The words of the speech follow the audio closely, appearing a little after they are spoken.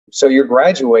So you're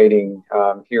graduating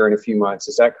here in a few months,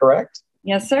 is that correct?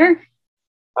 Yes, sir.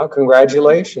 Oh,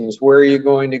 congratulations. Where are you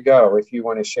going to go if you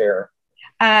want to share?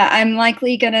 I'm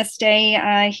likely going to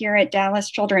stay here at Dallas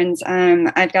Children's.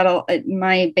 I've got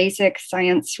my basic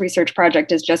science research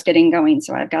project is just getting going,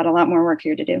 so I've got a lot more work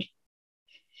here to do.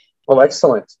 Well,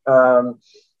 excellent.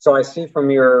 So I see from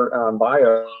your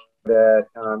bio that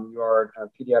you are a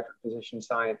pediatric physician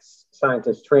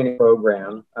scientist training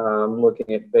program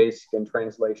looking at basic and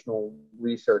translational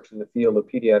research in the field of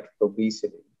pediatric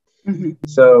obesity. Mm-hmm.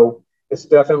 So this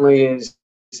definitely is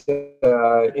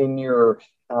in your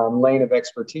lane of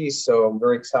expertise. So I'm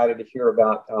very excited to hear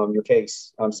about your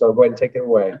case. So go ahead and take it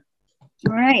away.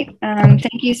 All right.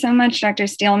 Thank you so much, Dr.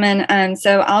 Steelman.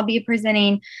 So I'll be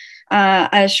presenting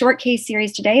a short case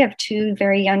series today of two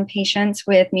very young patients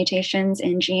with mutations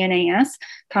in GNAS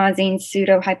causing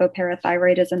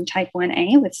pseudohypoparathyroidism type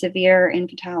 1A with severe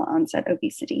infantile onset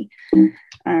obesity.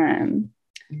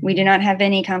 We do not have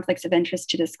any conflicts of interest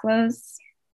to disclose.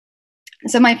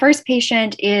 So my first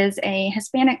patient is a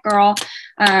Hispanic girl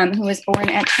who was born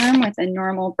at term with a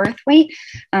normal birth weight.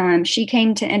 She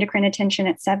came to endocrine attention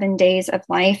at 7 days of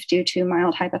life due to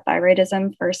mild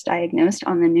hypothyroidism, first diagnosed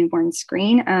on the newborn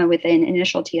screen with an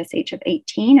initial TSH of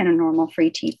 18 and a normal free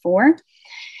T4.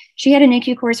 She had a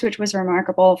NICU course, which was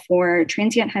remarkable for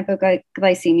transient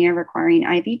hypoglycemia requiring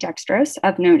IV dextrose.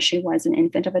 Of note, she was an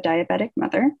infant of a diabetic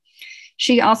mother.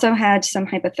 She also had some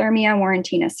hypothermia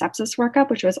warranting a sepsis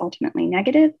workup, which was ultimately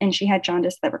negative, and she had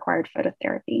jaundice that required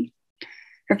phototherapy.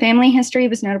 Her family history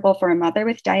was notable for a mother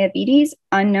with diabetes,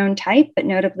 unknown type, but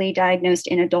notably diagnosed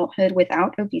in adulthood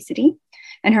without obesity.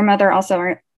 And her mother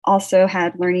also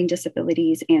had learning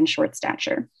disabilities and short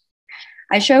stature.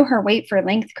 I show her weight for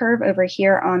length curve over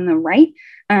here on the right.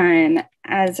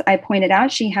 As I pointed out,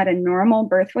 she had a normal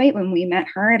birth weight when we met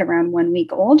her at around 1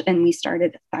 week old, and we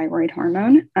started thyroid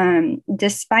hormone.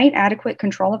 Despite adequate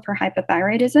control of her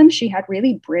hypothyroidism, she had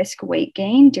really brisk weight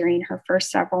gain during her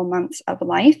first several months of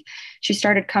life. She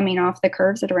started coming off the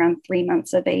curves at around 3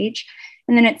 months of age.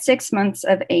 And then at 6 months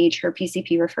of age, her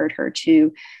PCP referred her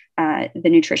to the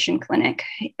nutrition clinic.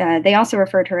 They also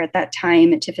referred her at that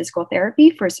time to physical therapy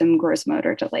for some gross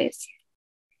motor delays.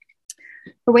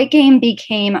 Her weight gain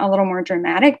became a little more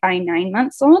dramatic by 9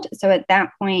 months old. So at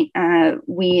that point,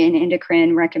 we in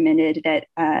endocrine recommended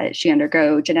that she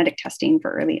undergo genetic testing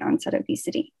for early onset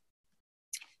obesity.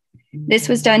 This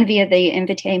was done via the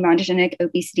Invitae monogenic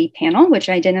obesity panel, which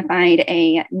identified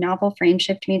a novel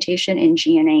frameshift mutation in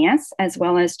GNAS, as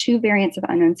well as two variants of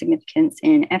unknown significance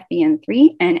in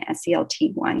FBN3 and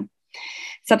SELT1.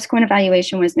 Subsequent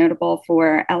evaluation was notable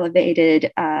for elevated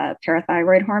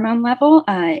parathyroid hormone level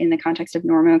in the context of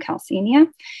normocalcemia,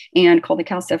 and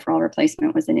cholecalciferol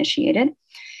replacement was initiated.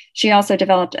 She also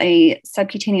developed a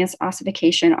subcutaneous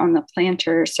ossification on the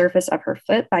plantar surface of her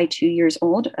foot by 2 years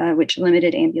old, which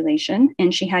limited ambulation,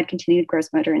 and she had continued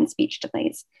gross motor and speech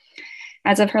delays.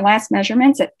 As of her last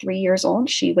measurements at 3 years old,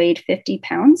 she weighed 50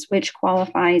 pounds, which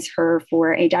qualifies her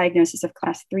for a diagnosis of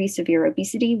class 3 severe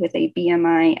obesity with a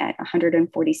BMI at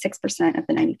 146% of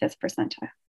the 95th percentile.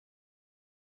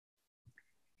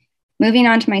 Moving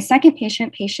on to my second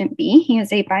patient, patient B. He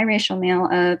is a biracial male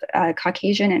of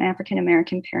Caucasian and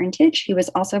African-American parentage. He was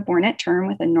also born at term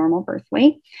with a normal birth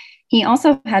weight. He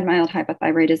also had mild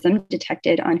hypothyroidism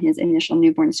detected on his initial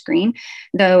newborn screen,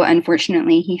 though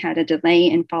unfortunately he had a delay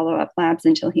in follow-up labs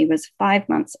until he was 5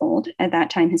 months old. At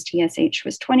that time, his TSH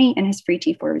was 20 and his free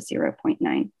T4 was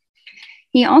 0.9.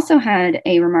 He also had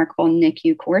a remarkable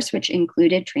NICU course, which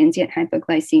included transient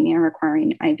hypoglycemia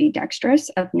requiring IV dextrose.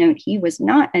 Of note, he was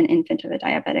not an infant of a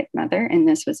diabetic mother, and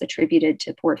this was attributed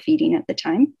to poor feeding at the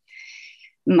time.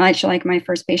 Much like my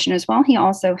first patient as well, he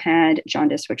also had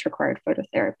jaundice, which required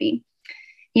phototherapy.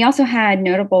 He also had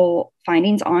notable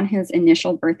findings on his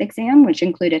initial birth exam, which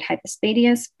included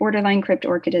hypospadias, borderline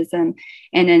cryptorchidism,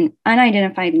 and an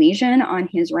unidentified lesion on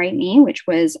his right knee, which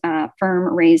was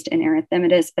firm, raised, and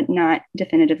erythematous, but not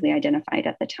definitively identified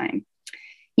at the time.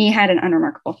 He had an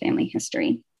unremarkable family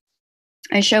history.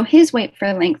 I show his weight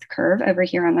for length curve over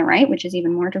here on the right, which is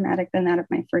even more dramatic than that of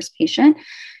my first patient.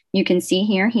 You can see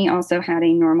here he also had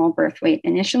a normal birth weight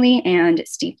initially and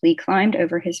steeply climbed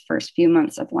over his first few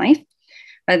months of life.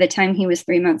 By the time he was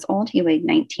 3 months old, he weighed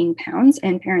 19 pounds,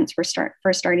 and parents were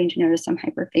first starting to notice some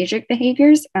hyperphagic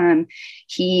behaviors.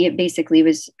 He basically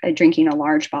was drinking a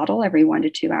large bottle every 1 to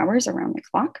 2 hours around the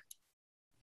clock.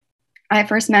 I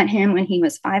first met him when he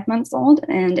was 5 months old,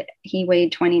 and he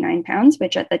weighed 29 pounds,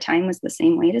 which at the time was the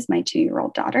same weight as my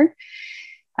 2-year-old daughter.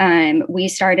 We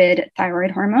started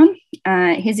thyroid hormone.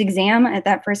 His exam at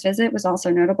that first visit was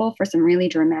also notable for some really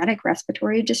dramatic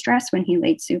respiratory distress when he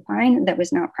laid supine that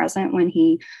was not present when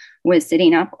he was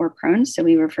sitting up or prone. So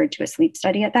we referred to a sleep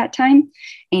study at that time.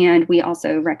 And we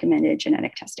also recommended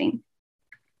genetic testing.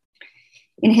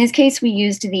 In his case, we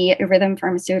used the Rhythm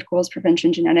Pharmaceuticals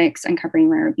Prevention Genetics Uncovering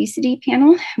Rare Obesity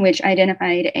panel, which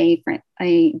identified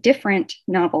a different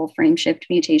novel frame shift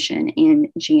mutation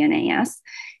in GNAS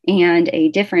and a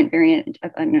different variant of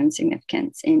unknown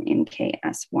significance in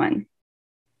MKS1.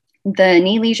 The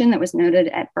knee lesion that was noted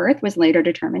at birth was later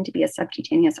determined to be a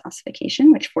subcutaneous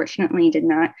ossification, which fortunately did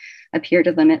not appear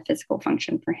to limit physical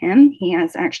function for him. He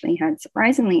has actually had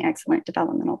surprisingly excellent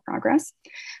developmental progress.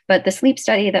 But the sleep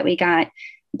study that we got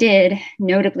did,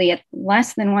 notably at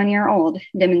less than 1 year old,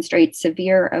 demonstrate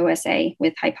severe OSA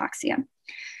with hypoxia.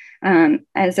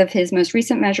 As of his most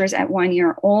recent measures at 1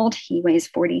 year old, he weighs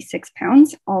 46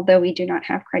 pounds. Although we do not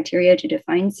have criteria to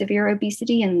define severe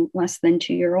obesity in less than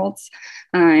 2 year olds,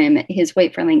 his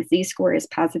weight for length Z-score is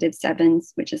 +7,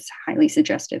 which is highly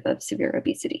suggestive of severe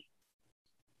obesity.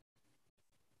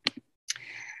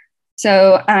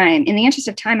 So in the interest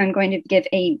of time, I'm going to give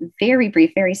a very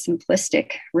brief, very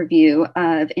simplistic review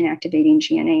of inactivating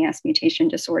GNAS mutation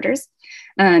disorders.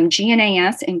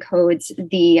 GNAS encodes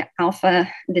the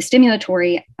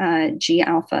stimulatory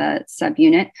G-alpha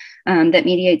subunit that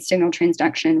mediates signal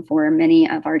transduction for many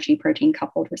of our G protein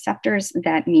coupled receptors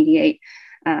that mediate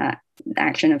the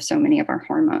action of so many of our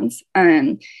hormones.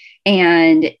 And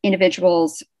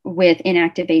individuals with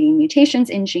inactivating mutations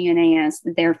in GNAS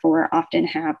therefore often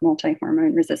have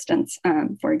multi-hormone resistance.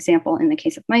 For example, in the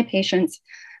case of my patients,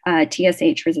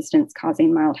 TSH resistance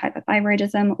causing mild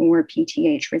hypothyroidism, or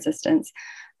PTH resistance,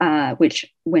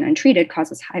 which when untreated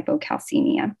causes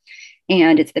hypocalcemia.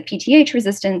 And it's the PTH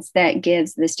resistance that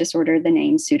gives this disorder the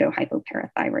name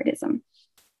pseudohypoparathyroidism.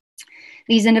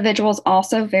 These individuals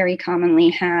also very commonly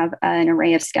have an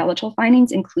array of skeletal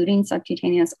findings, including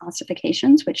subcutaneous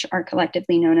ossifications, which are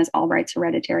collectively known as Albright's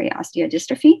hereditary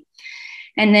osteodystrophy.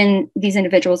 And then these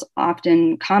individuals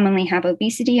often commonly have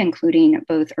obesity, including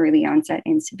both early onset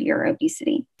and severe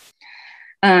obesity.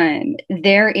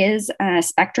 There is a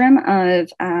spectrum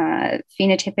of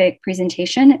phenotypic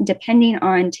presentation depending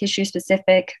on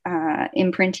tissue-specific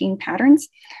imprinting patterns.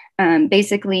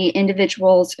 Basically,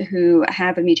 individuals who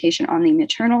have a mutation on the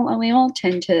maternal allele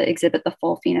tend to exhibit the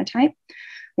full phenotype,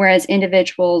 whereas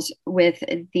individuals with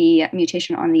the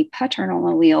mutation on the paternal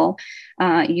allele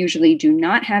usually do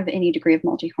not have any degree of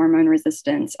multi-hormone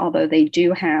resistance, although they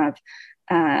do have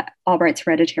Albright's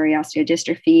hereditary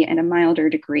osteodystrophy and a milder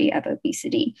degree of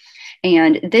obesity.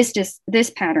 And this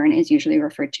pattern is usually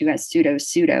referred to as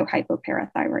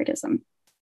pseudo-hypoparathyroidism.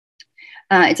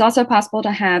 It's also possible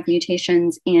to have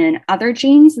mutations in other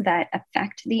genes that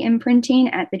affect the imprinting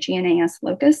at the GNAS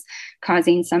locus,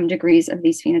 causing some degrees of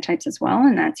these phenotypes as well,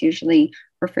 and that's usually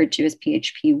referred to as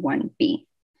PHP1B.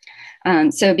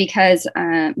 So because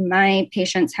my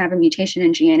patients have a mutation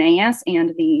in GNAS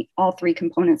and all three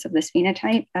components of this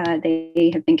phenotype,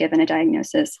 they have been given a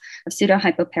diagnosis of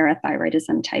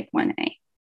pseudohypoparathyroidism type 1A.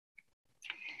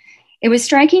 It was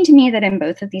striking to me that in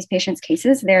both of these patients'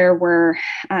 cases, there were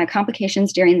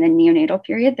complications during the neonatal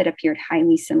period that appeared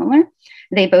highly similar.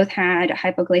 They both had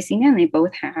hypoglycemia and they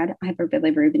both had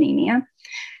hyperbilirubinemia.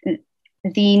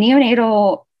 The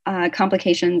neonatal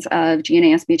complications of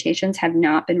GNAS mutations have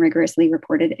not been rigorously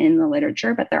reported in the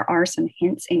literature, but there are some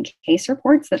hints in case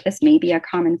reports that this may be a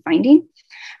common finding.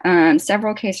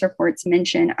 Several case reports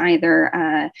mention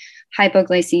either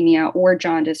hypoglycemia or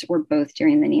jaundice or both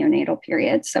during the neonatal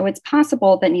period. So it's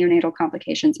possible that neonatal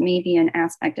complications may be an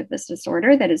aspect of this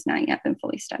disorder that has not yet been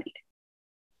fully studied.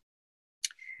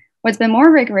 What's been more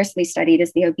rigorously studied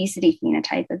is the obesity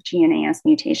phenotype of GNAS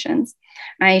mutations.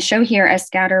 I show here a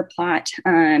scatter plot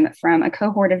from a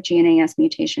cohort of GNAS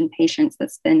mutation patients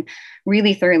that's been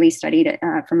really thoroughly studied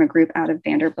from a group out of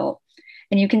Vanderbilt.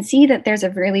 And you can see that there's a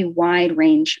really wide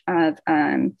range of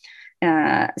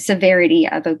severity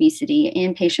of obesity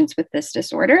in patients with this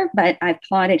disorder, but I've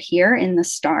plotted here in the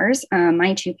stars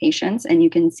my two patients, and you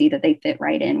can see that they fit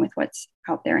right in with what's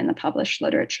out there in the published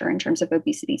literature in terms of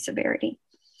obesity severity.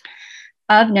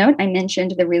 Of note, I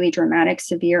mentioned the really dramatic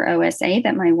severe OSA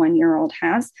that my 1 year old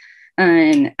has.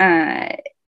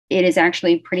 It is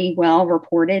actually pretty well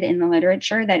reported in the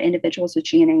literature that individuals with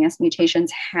GNAS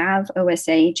mutations have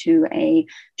OSA to a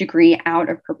degree out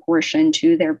of proportion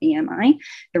to their BMI.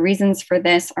 The reasons for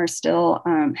this are still,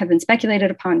 have been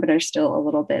speculated upon, but are still a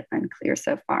little bit unclear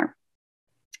so far.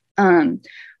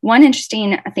 One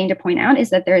interesting thing to point out is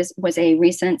that there was a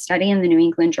recent study in the New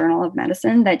England Journal of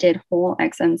Medicine that did whole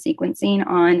exome sequencing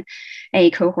on a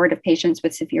cohort of patients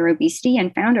with severe obesity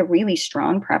and found a really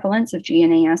strong prevalence of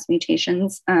GNAS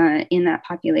mutations in that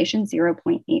population,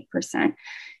 0.8%.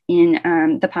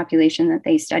 In the population that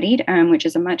they studied, which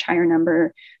is a much higher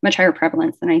number, much higher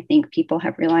prevalence than I think people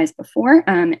have realized before,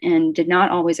 and did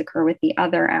not always occur with the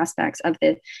other aspects of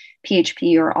the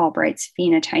PHP or Albright's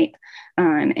phenotype.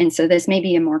 And so this may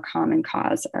be a more common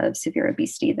cause of severe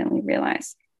obesity than we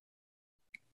realize.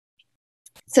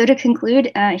 So to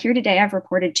conclude, here today, I've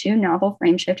reported 2 novel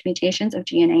frameshift mutations of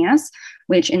GNAS,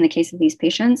 which in the case of these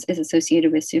patients is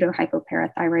associated with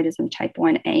pseudohypoparathyroidism type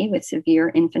 1A with severe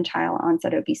infantile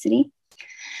onset obesity.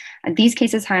 These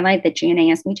cases highlight that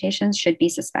GNAS mutations should be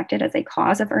suspected as a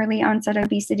cause of early onset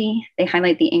obesity. They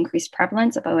highlight the increased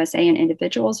prevalence of OSA in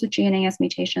individuals with GNAS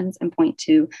mutations and point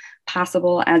to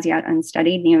possible, as yet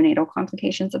unstudied, neonatal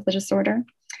complications of the disorder.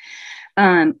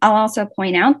 I'll also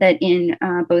point out that in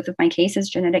both of my cases,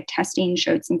 genetic testing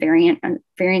showed some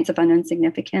variants of unknown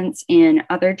significance in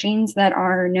other genes that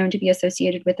are known to be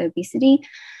associated with obesity.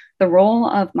 The role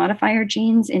of modifier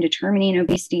genes in determining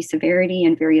obesity severity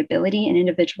and variability in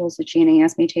individuals with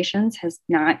GNAS mutations has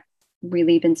not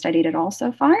really been studied at all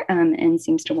so far, and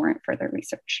seems to warrant further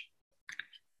research.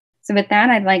 So with that,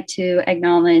 I'd like to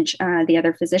acknowledge the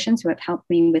other physicians who have helped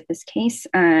me with this case,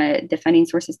 the funding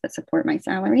sources that support my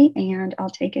salary, and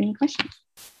I'll take any questions.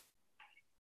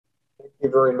 Thank you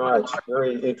very much.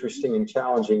 Very interesting and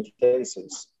challenging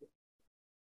cases.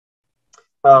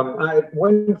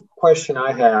 One question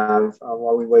I have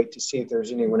while we wait to see if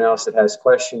there's anyone else that has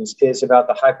questions is about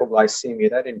the hypoglycemia.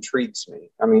 That intrigues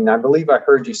me. I mean, I believe I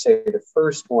heard you say the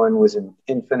first one was an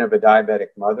infant of a diabetic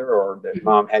mother, or that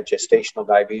mom had gestational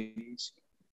diabetes.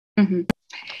 Mm-hmm.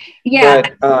 Yeah.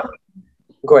 But,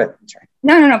 go ahead. Sorry.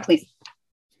 No, please.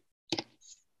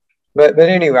 But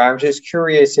anyway, I'm just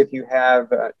curious if you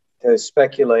have to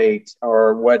speculate,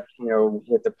 or what,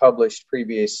 with the published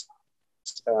previous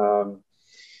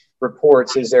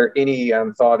reports, is there any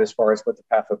thought as far as what the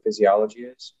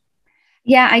pathophysiology is?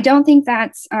 Yeah, I don't think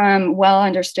that's well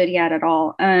understood yet at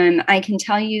all. I can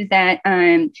tell you that,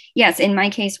 yes, in my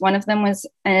case, one of them was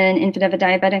an infant of a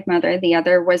diabetic mother. The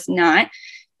other was not.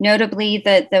 Notably,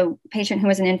 the patient who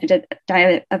was an infant of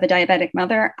a diabetic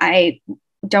mother, I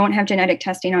don't have genetic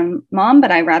testing on mom,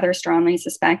 but I rather strongly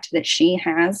suspect that she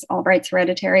has Albright's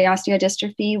hereditary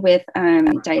osteodystrophy with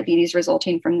diabetes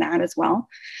resulting from that as well.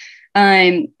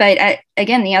 But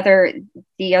again,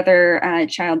 the other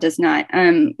child does not.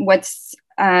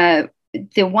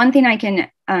 The one thing I can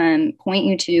point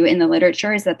you to in the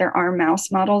literature is that there are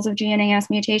mouse models of GNAS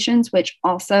mutations, which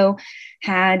also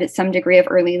had some degree of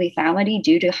early lethality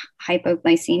due to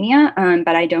hypoglycemia,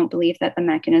 but I don't believe that the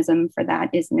mechanism for that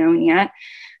is known yet.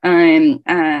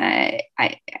 I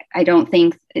don't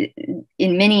think,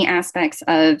 in many aspects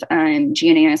of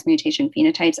GNAS mutation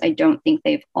phenotypes, I don't think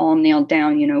they've all nailed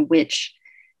down, which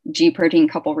G protein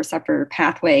couple receptor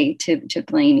pathway to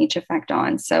blame each effect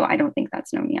on. So I don't think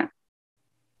that's known yet.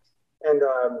 And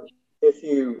if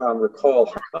you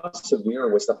recall, how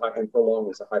severe was and prolonged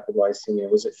was the hypoglycemia?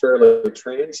 Was it fairly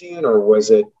transient, or was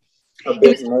it a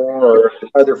bit more, or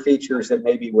other features that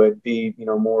maybe would be,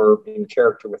 more in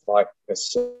character with like a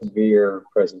severe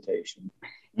presentation?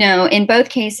 No, in both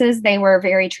cases, they were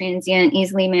very transient,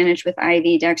 easily managed with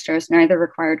IV dextrose. Neither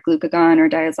required glucagon or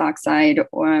diazoxide,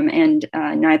 and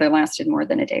neither lasted more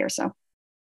than a day or so.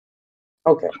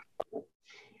 Okay.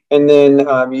 And then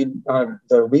the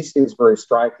obesity is very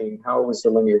striking. How was the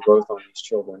linear growth on these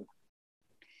children?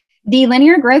 The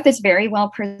linear growth is very well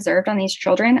preserved on these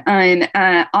children.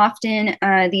 Often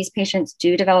these patients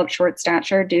do develop short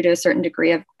stature due to a certain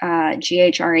degree of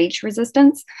GHRH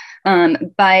resistance,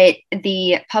 but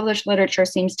the published literature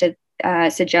seems to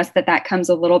suggest that comes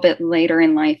a little bit later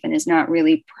in life and is not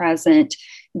really present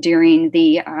during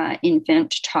the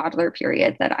infant toddler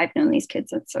period that I've known these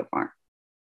kids so far.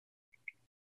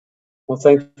 Well,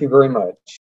 thank you very much.